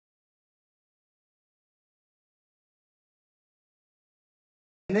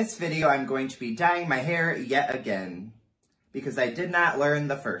In this video, I'm going to be dyeing my hair yet again, because I did not learn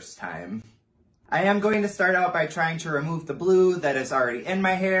the first time. I am going to start out by trying to remove the blue that is already in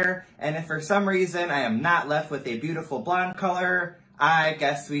my hair, and if for some reason I am not left with a beautiful blonde color, I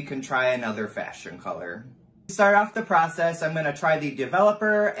guess we can try another fashion color. To start off the process, I'm going to try the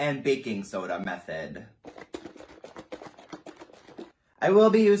developer and baking soda method. I will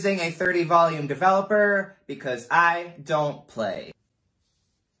be using a 30 volume developer because I don't play.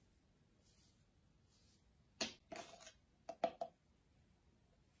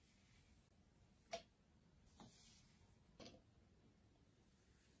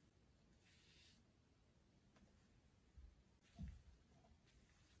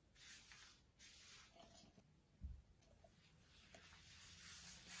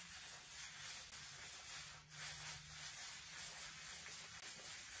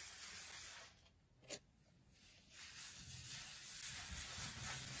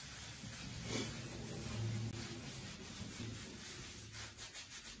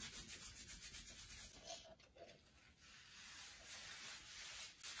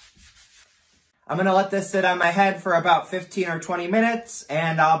 I'm going to let this sit on my head for about 15 or 20 minutes,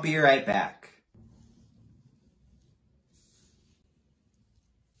 and I'll be right back.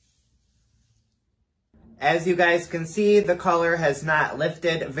 As you guys can see, the color has not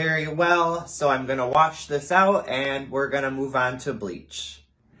lifted very well, so I'm going to wash this out and we're going to move on to bleach.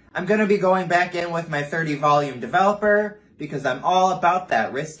 I'm going to be going back in with my 30 volume developer because I'm all about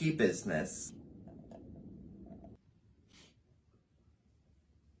that risky business.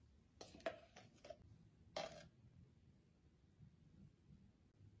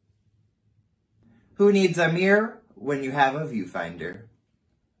 Who needs a mirror when you have a viewfinder?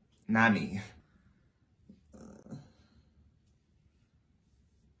 Not me.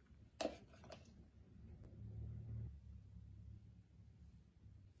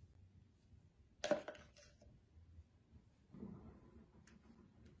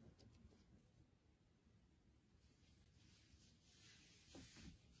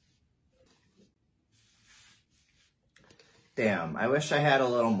 Damn, I wish I had a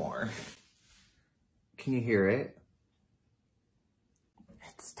little more. Can you hear it?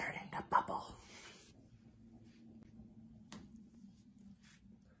 It's starting to bubble.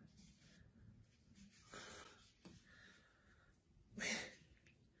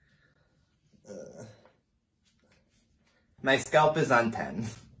 My scalp is on 10.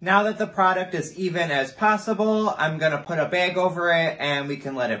 Now that the product is even as possible, I'm gonna put a bag over it and we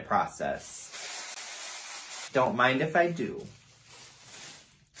can let it process. Don't mind if I do.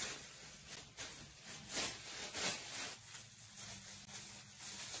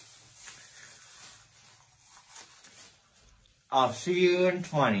 I'll see you in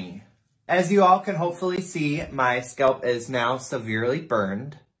 20. As you all can hopefully see, my scalp is now severely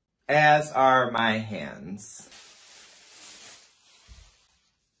burned, as are my hands.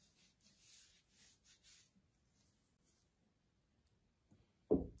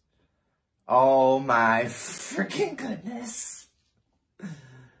 Oh my freaking goodness.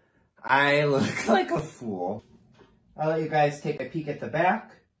 I look like a fool. I'll let you guys take a peek at the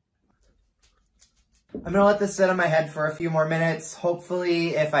back. I'm going to let this sit on my head for a few more minutes.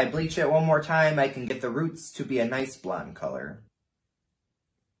 Hopefully, if I bleach it one more time, I can get the roots to be a nice blonde color.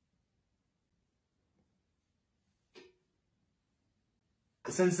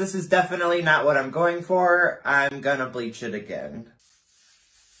 Since this is definitely not what I'm going for, I'm going to bleach it again.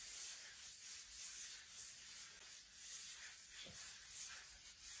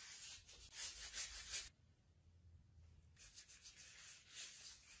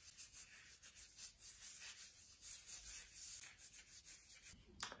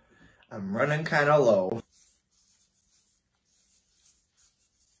 I'm running kind of low.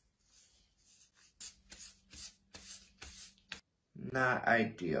 Not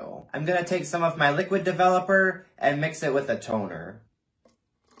ideal. I'm going to take some of my liquid developer and mix it with a toner.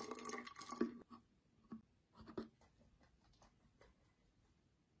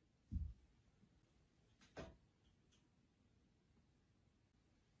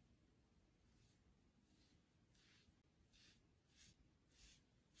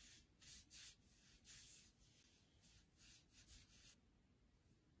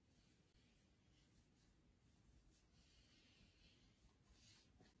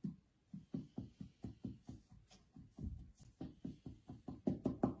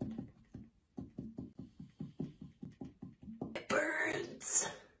 Burns.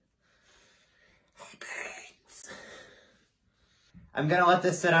 I'm gonna let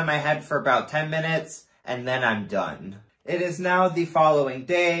this sit on my head for about 10 minutes and then I'm done. It is now the following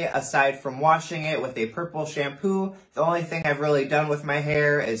day. Aside from washing it with a purple shampoo, the only thing I've really done with my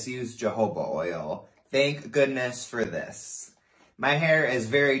hair is use jojoba oil. Thank goodness for this. My hair is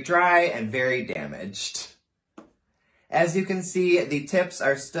very dry and very damaged. As you can see, the tips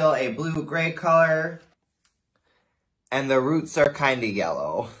are still a blue-gray color, and the roots are kind of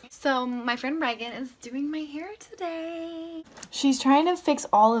yellow. So my friend Megan is doing my hair today. She's trying to fix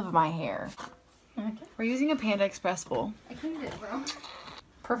all of my hair. Okay. We're using a Panda Express bowl. I cleaned it, bro.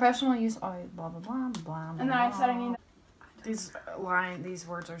 Professional use oil, blah, blah, blah, blah, And then I said I need... These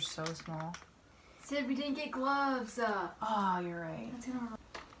words are so small. Sid, we didn't get gloves. Oh, you're right. That's gonna...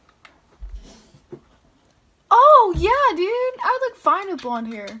 Oh, yeah, dude. I would look fine with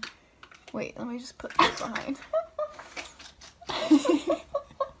blonde hair. Wait, let me just put this behind.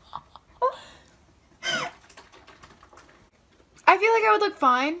 I feel like I would look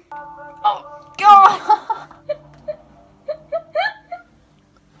fine. Oh, God!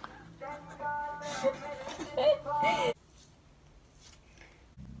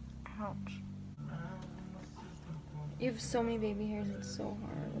 Ouch. You have so many baby hairs, it's so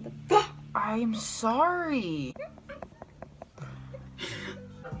hard. What the fuck? I'm sorry.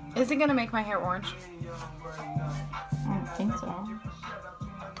 Is it gonna make my hair orange? I don't think so.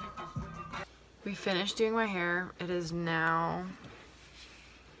 We finished doing my hair. It is now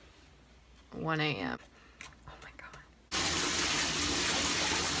 1 a.m. Oh my god.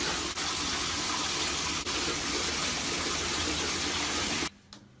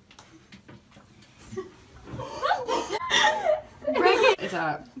 Break it! It's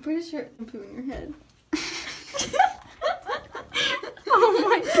up. I'm pretty sure I'm pooing your head. Oh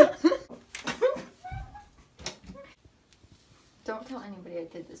my god. Don't tell anybody I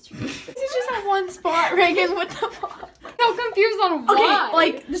did this to you. It's just that one spot, Reagan. What the fuck? So confused on why. Okay,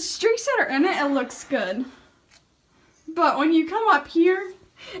 like, the streaks that are in it, it looks good. But when you come up here,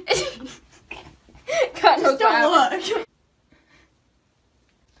 God knows just don't why. look.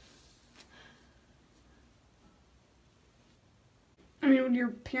 I mean, would your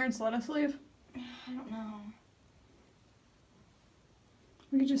parents let us leave? I don't know.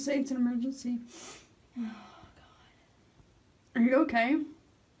 We could just say it's an emergency. Oh, Are you okay?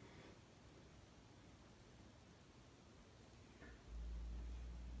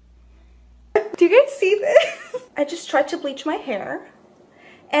 Do you guys see this? I just tried to bleach my hair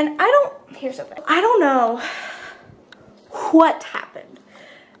and here's the thing. I don't know what happened.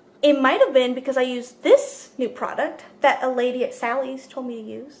 It might have been because I used this new product that a lady at Sally's told me to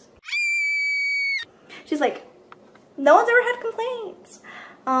use. She's like, no one's ever had complaints.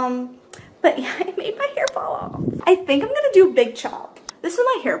 But yeah, it made my hair fall off. I think I'm gonna do a big chop. This is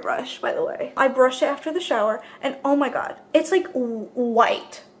my hairbrush, by the way. I brush it after the shower and oh my god, it's like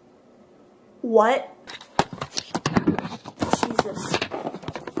white. What? Jesus.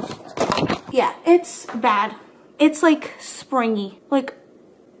 Yeah, it's bad. It's like springy. Like,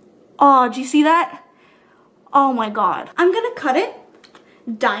 oh, do you see that? Oh my god. I'm gonna cut it,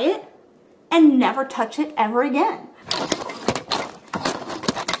 dye it, and never touch it ever again.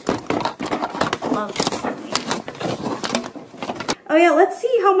 Love this. Oh yeah, let's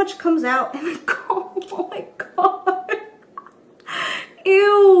see how much comes out. Oh my god.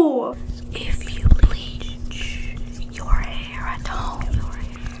 Ew. If you bleach your hair at home,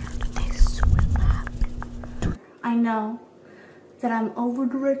 this will happen. I know that I'm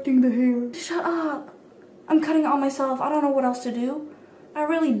over-directing the hair. Shut up. I'm cutting it on myself. I don't know what else to do. I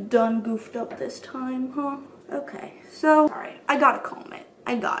really done goofed up this time, huh? Okay, so, alright, I gotta comb it.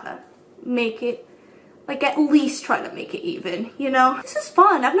 I gotta make it, like, at least try to make it even, you know? This is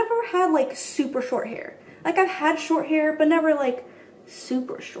fun. I've never had, like, super short hair. Like, I've had short hair, but never, like,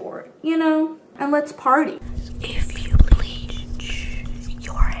 super short, you know? And let's party. If you bleach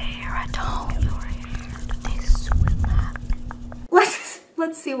your hair at home, this will happen.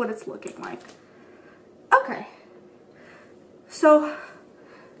 Let's see what it's looking like. Okay. So,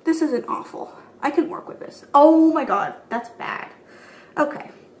 this isn't awful. I can work with this. Oh my god, that's bad.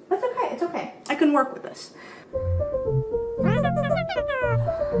 Okay. That's okay, it's okay. I can work with this.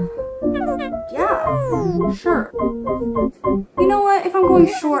 Yeah, sure. You know what? If I'm going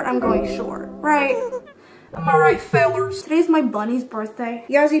short, I'm going short, right? Am I right, failers? Today's my bunny's birthday.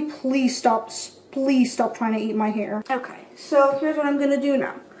 Yazzie, please stop trying to eat my hair. Okay, so here's what I'm gonna do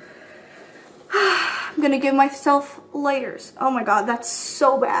now. I'm gonna give myself layers. Oh my god, that's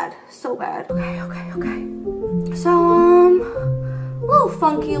so bad. So bad. Okay. So, little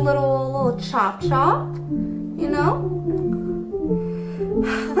funky little chop, you know?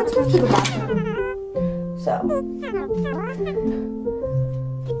 Let's move to the bathroom. So.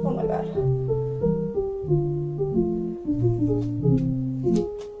 Oh my god.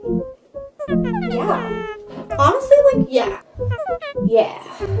 Honestly, like, yeah. Yeah.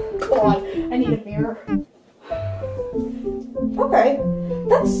 God, I need a mirror. Okay,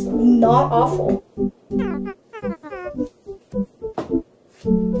 that's not awful.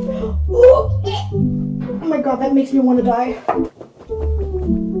 Oh my god, that makes me want to die.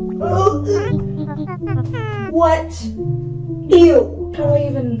 What? Ew. How do I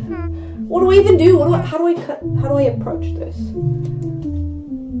even... What do I even do? How do I cut? How do I approach this?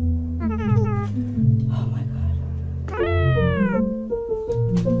 Oh my god.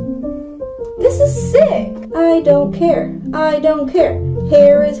 This is sick. I don't care. I don't care.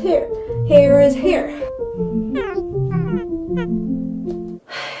 Hair is hair. Hair is hair.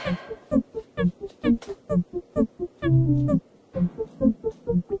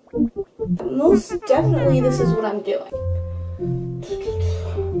 Most definitely this is what I'm doing.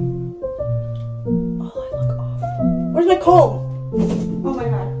 Oh, I look awful. Where's my comb? Oh my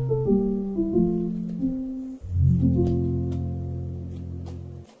god.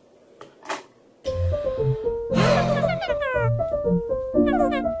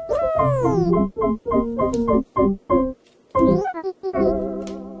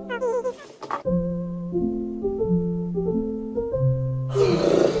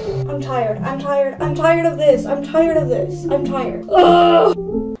 I'm tired of this. I'm tired of this. I'm tired.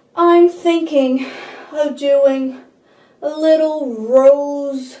 Ugh. I'm thinking of doing a little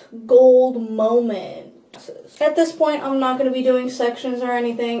rose gold moment. At this point, I'm not going to be doing sections or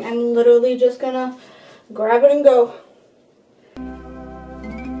anything. I'm literally just going to grab it and go.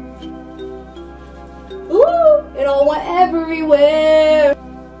 Ooh, it all went everywhere.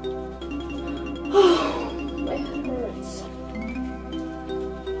 My head hurts.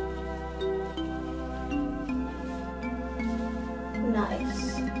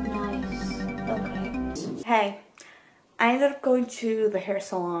 Nice, nice. Okay. Hey, I ended up going to the hair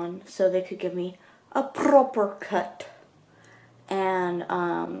salon so they could give me a proper cut. And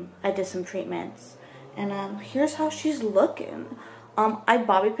I did some treatments. And here's how she's looking. I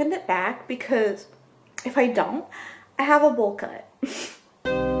bobby pinned it back because if I don't, I have a bowl cut.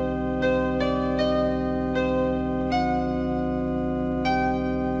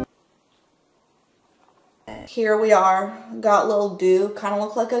 Here we are. Got little do. Kind of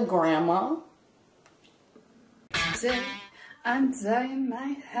look like a grandma. I'm dyeing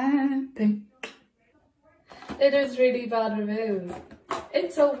my hair pink. It is really bad reviews.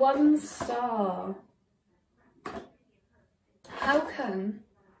 It's a 1 star. How can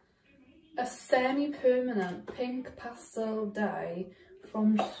a semi-permanent pink pastel dye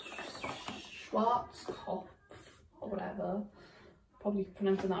from Schwarzkopf or whatever, probably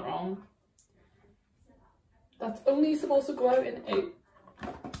pronouncing that wrong, that's only supposed to go out in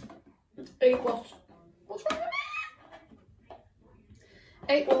 8 washes. What's wrong with me?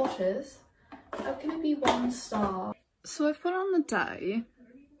 8 washes. How can it be 1 star? So I've put on the dye.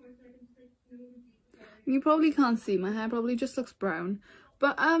 You probably can't see, my hair probably just looks brown.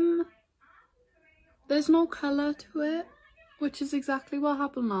 But there's no colour to it, which is exactly what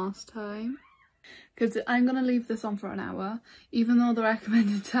happened last time. Because I'm going to leave this on for an hour, even though the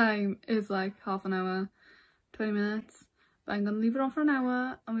recommended time is like half an hour, 20 minutes. But I'm going to leave it on for an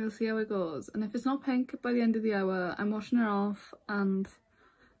hour and we'll see how it goes. And if it's not pink by the end of the hour, I'm washing it off and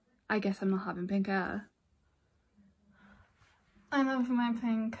I guess I'm not having pink hair. I love my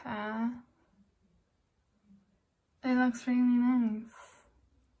pink hair. It looks really nice.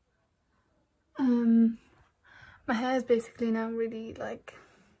 My hair is basically now really like,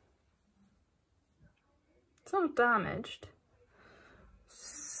 it's not damaged,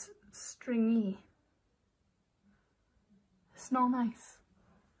 it's stringy. It's not nice.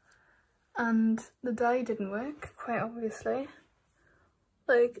 And the dye didn't work, quite obviously.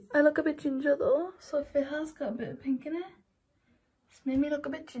 Like, I look a bit ginger though, so if it has got a bit of pink in it, it's made me look a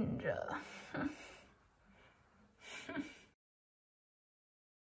bit ginger.